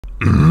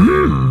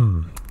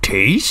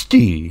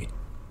Tasty!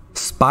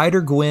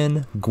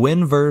 Spider-Qwen,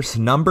 Qwenverse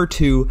number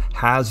 2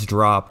 has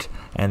dropped,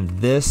 and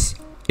this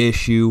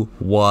issue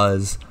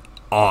was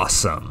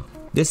awesome.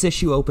 This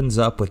issue opens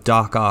up with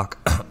Dr.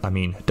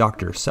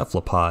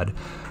 Cephalopod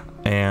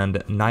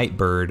and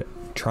Nightbird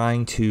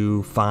trying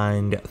to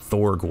find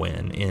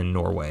Thorgwen in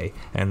Norway,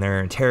 and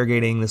they're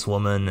interrogating this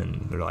woman,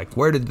 and they're like,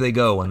 where did they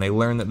go? And they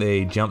learn that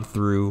they jumped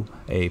through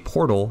a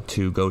portal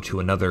to go to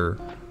another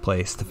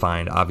place to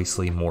find,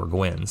 obviously, more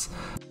Gwens.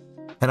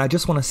 And I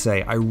just want to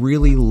say, I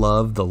really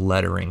love the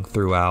lettering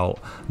throughout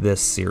this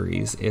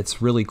series.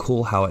 It's really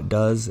cool how it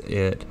does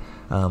it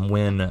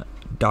when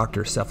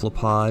Dr.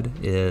 Cephalopod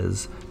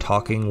is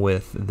talking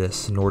with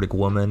this Nordic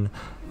woman.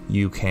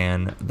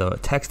 The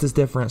text is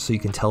different, so you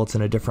can tell it's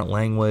in a different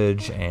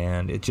language,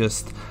 and it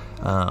just,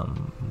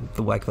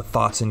 the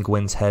thoughts in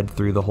Gwen's head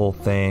through the whole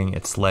thing,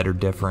 it's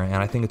lettered different,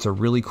 and I think it's a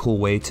really cool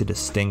way to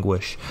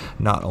distinguish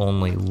not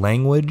only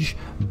language,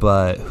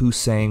 but who's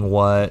saying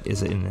what,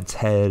 is it in its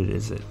head,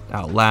 is it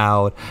out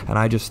loud, and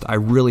I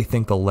really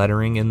think the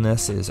lettering in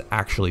this is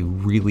actually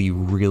really,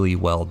 really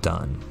well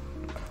done.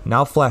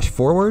 Now flash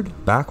forward,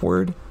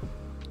 backward.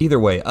 Either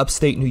way,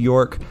 upstate New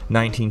York,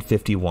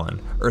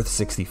 1951, Earth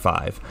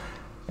 65.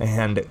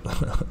 And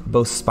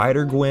both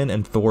Spider-Qwen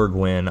and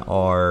Thorgwen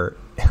are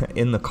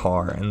in the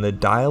car, and the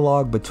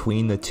dialogue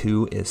between the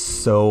two is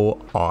so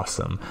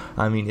awesome.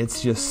 I mean,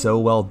 it's just so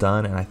well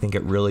done, and I think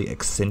it really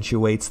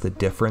accentuates the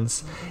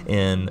difference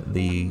in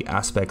the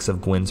aspects of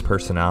Gwen's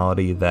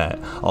personality that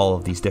all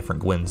of these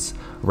different Gwens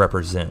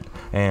represent.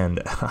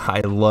 And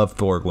I love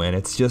Thorgwen.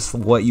 It's just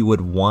what you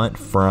would want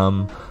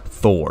from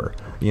Thor.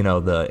 You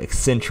know, the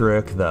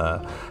eccentric,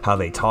 how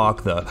they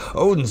talk, the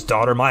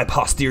Odindaughter, my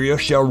Posterior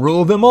shall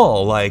rule them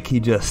all. Like,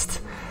 he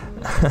just,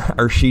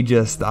 or she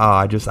just,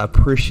 I just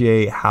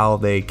appreciate how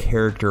they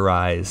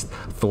characterized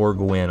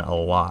Thorgwen a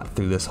lot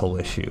through this whole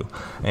issue.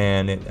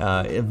 And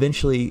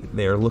eventually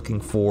they're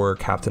looking for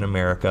Captain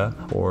America,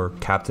 or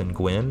Captain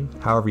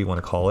Qwen, however you want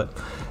to call it.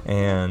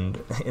 And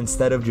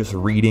instead of just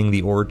reading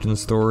the origin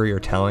story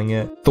or telling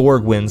it,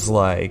 Thorgwen's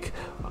like,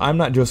 I'm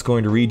not just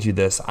going to read you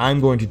this, I'm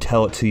going to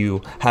tell it to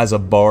you as a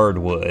bard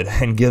would,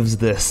 and gives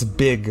this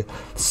big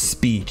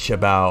speech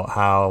about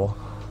how,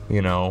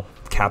 you know,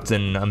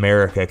 Captain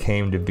America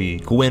came to be,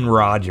 Gwen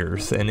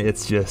Rogers, and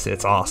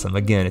it's awesome.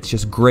 Again, it's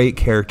just great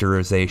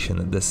characterization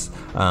that this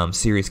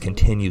series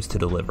continues to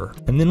deliver.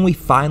 And then we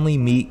finally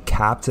meet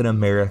Captain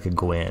America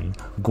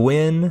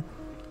Gwen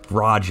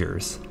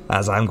Rogers,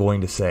 as I'm going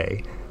to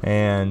say.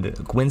 And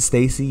Gwen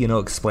Stacy, you know,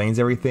 explains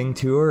everything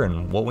to her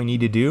and what we need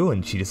to do,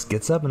 and she just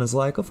gets up and is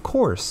like, of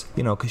course,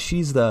 you know, because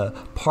she's the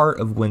part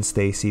of Gwen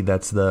Stacy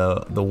that's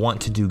the want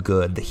to do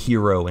good, the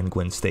hero in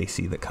Gwen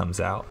Stacy that comes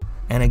out.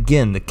 And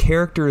again, the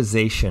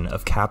characterization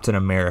of Captain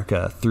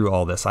America through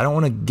all this, I don't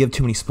want to give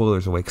too many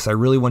spoilers away because I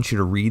really want you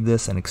to read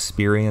this and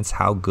experience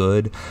how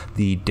good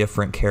the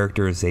different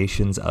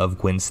characterizations of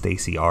Gwen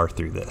Stacy are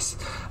through this.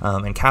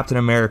 And Captain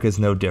America is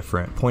no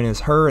different. Point is,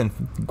 her and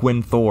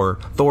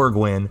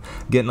Thorgwen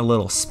getting a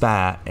little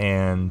spat,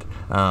 and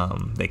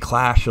they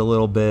clash a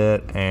little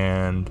bit,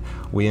 and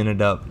we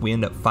end up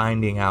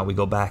finding out, we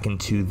go back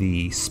into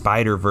the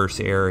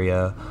Spider-Verse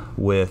area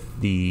with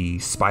the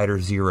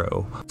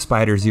Spider-Zero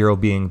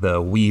being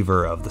the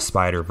weaver of the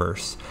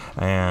Spider-Verse,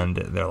 and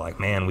they're like,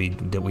 man, we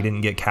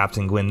didn't get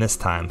Captain Qwen this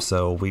time,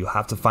 so we'll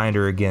have to find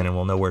her again and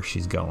we'll know where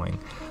she's going.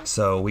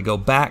 So we go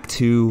back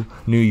to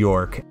New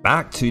York, you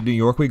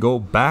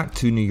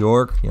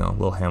know,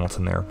 Little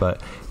Hamilton there,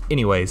 but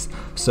anyways,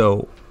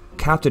 so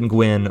Captain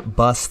Qwen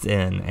busts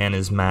in and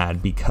is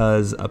mad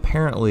because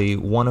apparently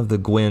one of the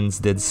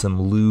Gwens did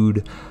some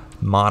lewd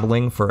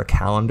modeling for a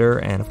calendar,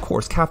 and of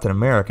course Captain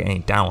America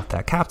ain't down with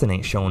that. Captain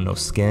ain't showing no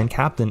skin.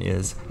 Captain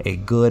is a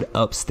good,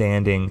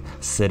 upstanding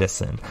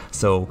citizen.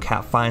 So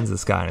Cap finds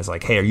this guy and is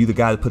like, hey, are you the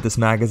guy that put this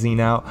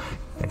magazine out?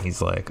 And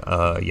he's like,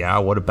 yeah,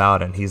 what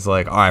about it? And he's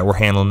like, all right, we're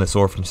handling this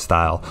orphan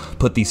style.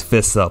 Put these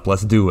fists up,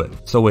 let's do it.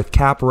 So with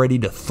Cap ready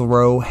to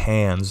throw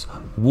hands,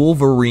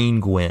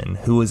 Wolverine Qwen,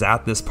 who is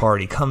at this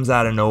party, comes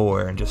out of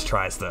nowhere and just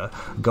tries to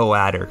go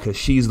at her because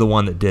she's the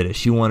one that did it.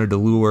 She wanted to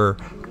lure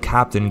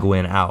Captain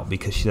Qwen out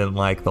because she didn't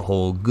like the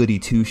whole goody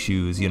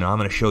two-shoes, you know, I'm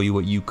going to show you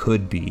what you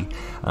could be.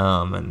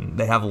 And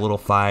they have a little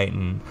fight,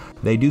 and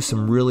they do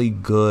some really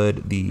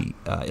good, the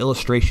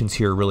illustrations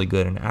here are really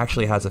good, and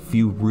actually has a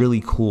few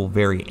really cool,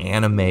 very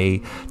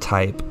anime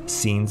type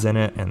scenes in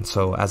it. And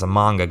so as a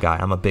manga guy,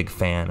 I'm a big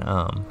fan.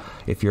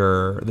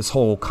 This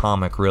whole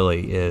comic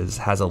really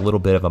has a little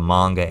bit of a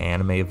manga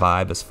anime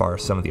vibe as far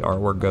as some of the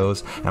artwork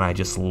goes, and I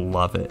just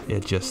love it.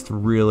 It's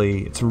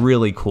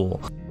really cool.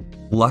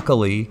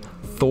 Luckily,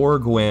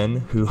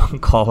 Thorgwen, who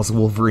calls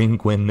Wolverine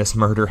Qwen Miss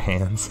Murder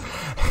Hands,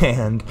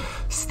 and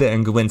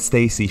Gwen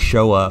Stacy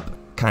show up,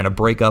 kind of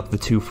break up the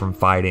two from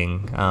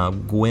fighting.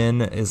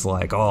 Gwen is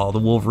like, oh, the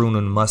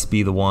Wolverine must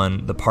be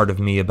the part of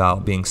me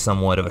about being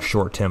somewhat of a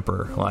short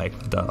temper.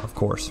 Like, duh, of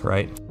course,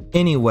 right?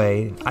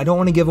 Anyway, I don't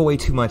want to give away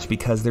too much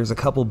because there's a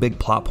couple big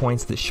plot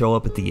points that show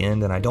up at the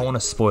end, and I don't want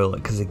to spoil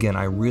it because, again,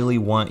 I really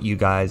want you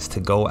guys to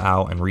go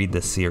out and read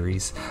this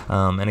series.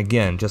 And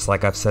again, just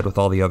like I've said with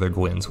all the other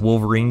Gwens,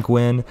 Wolverine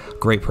Gwen,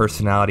 great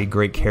personality,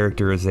 great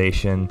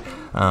characterization.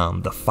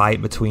 The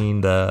fight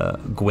between the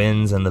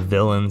Gwens and the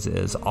villains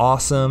is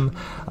awesome.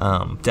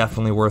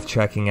 Definitely worth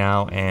checking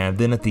out. And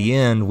then at the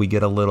end, we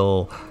get a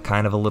little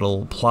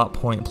plot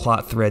point,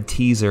 plot thread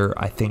teaser,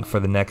 I think, for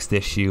the next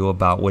issue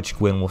about which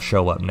Gwen will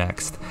show up next.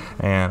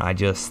 And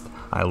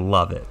I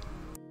love it.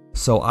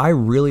 So I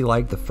really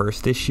like the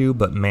first issue,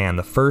 but man,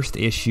 the first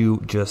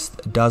issue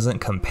just doesn't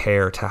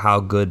compare to how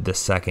good the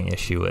second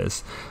issue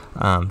is.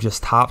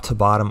 Just top to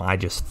bottom, I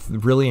just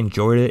really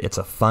enjoyed it. It's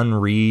a fun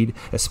read,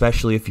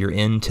 especially if you're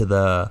into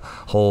the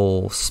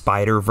whole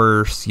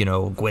Spider-Verse, you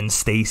know, Gwen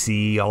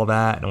Stacy, all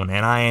that, and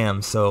I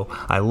am. So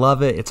I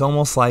love it. It's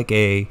almost like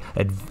a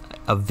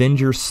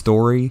Avengers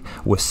story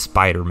with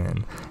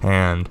Spider-Man,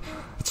 and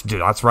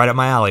dude, that's right up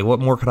my alley. What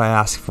more could I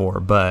ask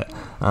for? But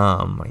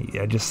I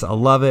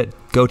love it.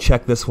 Go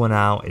check this one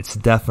out. It's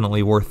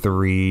definitely worth the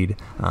read.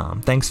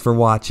 Thanks for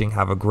watching.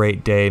 Have a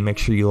great day. Make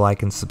sure you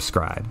like and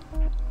subscribe.